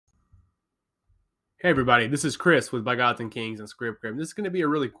Hey everybody, this is Chris with By Gods and Kings and Script Grip. This is going to be a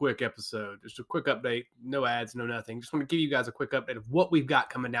really quick episode. Just a quick update, no ads, no nothing. Just want to give you guys a quick update of what we've got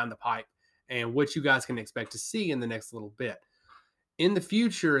coming down the pipe and what you guys can expect to see in the next little bit. In the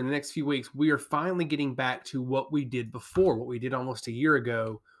future, in the next few weeks, we are finally getting back to what we did before, what we did almost a year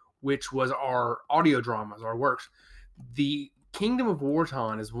ago, which was our audio dramas, our works. The Kingdom of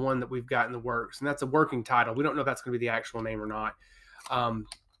Warton is one that we've got in the works, and that's a working title. We don't know if that's going to be the actual name or not.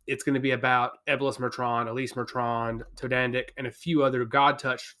 It's going to be about Ebelis Mertron, Elise Mertron, Todandik, and a few other God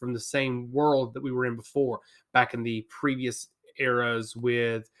Touch from the same world that we were in before, back in the previous eras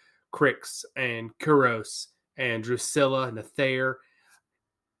with Crix and Kuros and Drusilla, Nethair.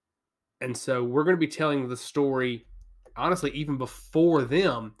 And so we're going to be telling the story, honestly, even before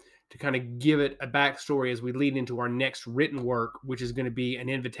them, to kind of give it a backstory as we lead into our next written work, which is going to be An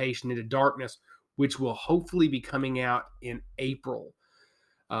Invitation into Darkness, which will hopefully be coming out in April.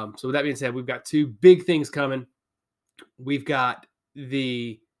 So with that being said, we've got two big things coming. We've got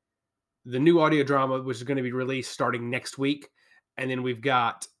the new audio drama, which is going to be released starting next week. And then we've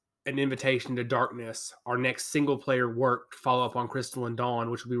got An Invitation to Darkness, our next single-player work to follow up on Crystalline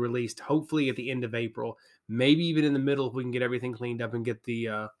Dawn, which will be released hopefully at the end of April, maybe even in the middle if we can get everything cleaned up and get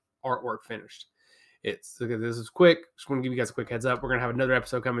the artwork finished. This is quick. Just want to give you guys a quick heads up. We're going to have another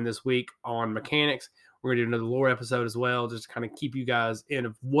episode coming this week on mechanics. We're going to do another lore episode as well, just to kind of keep you guys in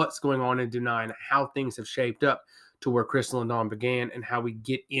of what's going on in Deny and how things have shaped up to where Crystalline Dawn began and how we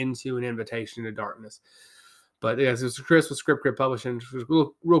get into An Invitation to Darkness. But yeah, this is Chris with Script Grip Publishing. Just a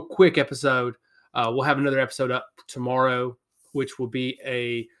real quick episode. We'll have another episode up tomorrow, which will be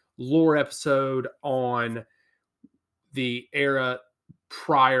a lore episode on the era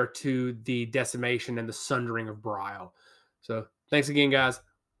prior to the decimation and the sundering of Brile. So thanks again, guys.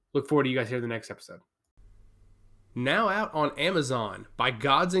 Look forward to you guys here in the next episode. Now out on Amazon, By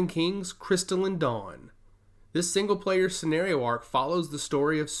Gods and Kings, Crystalline Dawn. This single-player scenario arc follows the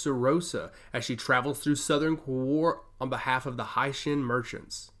story of Serosa as she travels through Southern Quar on behalf of the Haishin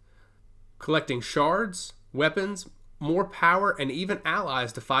merchants, collecting shards, weapons, more power, and even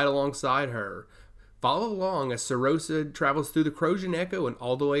allies to fight alongside her. Follow along as Serosa travels through the Crosian Echo and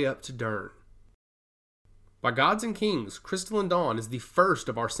all the way up to Dern. By Gods and Kings, Crystalline Dawn is the first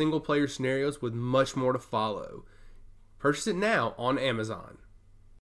of our single-player scenarios with much more to follow. Purchase it now on Amazon.